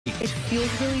It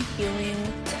feels really healing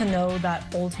to know that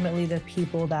ultimately the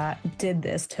people that did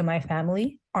this to my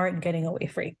family aren't getting away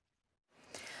free.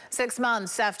 6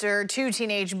 months after two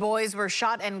teenage boys were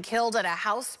shot and killed at a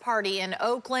house party in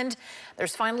Oakland,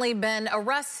 there's finally been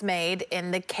arrests made in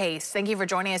the case. Thank you for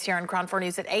joining us here on KRON 4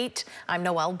 News at 8. I'm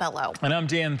Noelle Bello. And I'm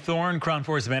Dan Thorne. KRON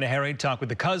 4's Amanda Harry talked with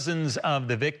the cousins of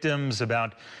the victims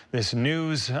about this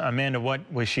news. Amanda, what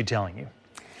was she telling you?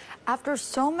 After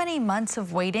so many months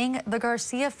of waiting, the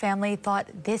Garcia family thought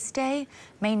this day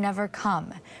may never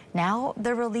come. Now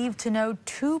they're relieved to know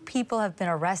two people have been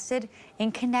arrested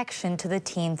in connection to the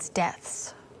teens'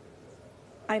 deaths.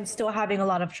 I'm still having a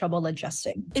lot of trouble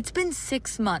adjusting. It's been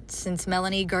 6 months since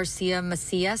Melanie Garcia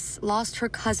Macias lost her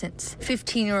cousins,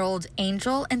 15-year-old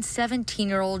Angel and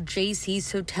 17-year-old JC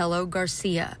Sotelo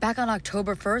Garcia. Back on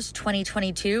October 1st,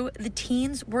 2022, the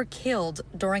teens were killed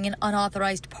during an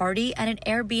unauthorized party at an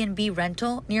Airbnb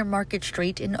rental near Market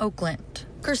Street in Oakland.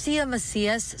 Garcia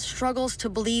Macias struggles to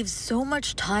believe so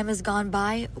much time has gone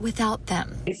by without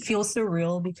them. It feels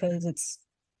surreal because it's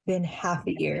been half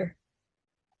a year,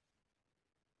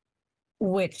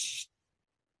 which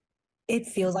it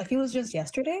feels like it was just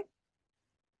yesterday.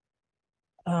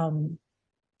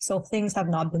 So things have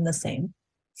not been the same.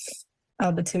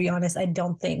 But to be honest, I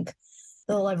don't think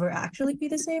they'll ever actually be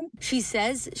the same. She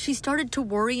says she started to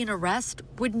worry an arrest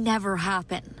would never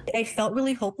happen. I felt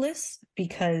really hopeless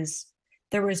because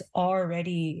there was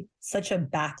already such a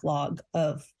backlog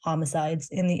of homicides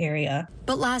in the area.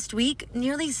 But last week,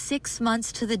 nearly 6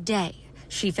 months to the day,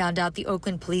 she found out the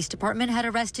Oakland Police Department had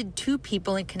arrested two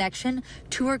people in connection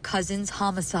to her cousin's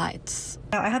homicides.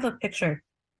 I have a picture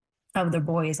of the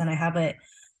boys and I have it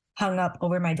hung up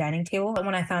over my dining table. But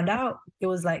when I found out, it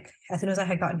was like, as soon as I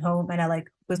had gotten home and I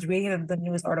was reading the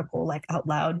news article out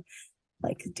loud,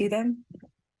 to them.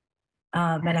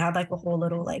 And I had a whole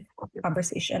little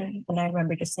conversation. And I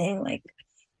remember just saying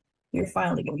you're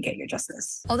finally going to get your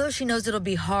justice. Although she knows it'll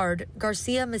be hard,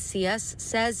 Garcia Macias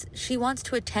says she wants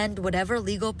to attend whatever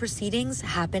legal proceedings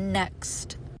happen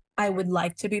next. I would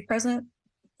like to be present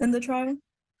in the trial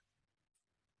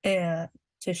to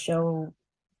show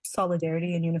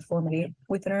solidarity and uniformity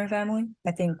within our family.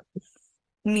 I think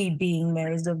me being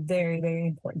there is a very, very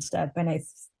important step. And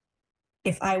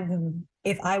if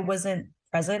I wasn't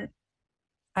present,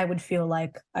 I would feel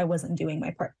like I wasn't doing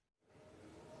my part.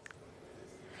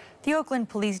 The Oakland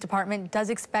Police Department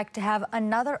does expect to have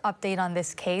another update on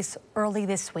this case early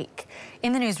this week.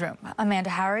 In the newsroom, Amanda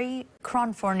Harry,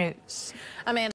 KRON 4 News. Amanda.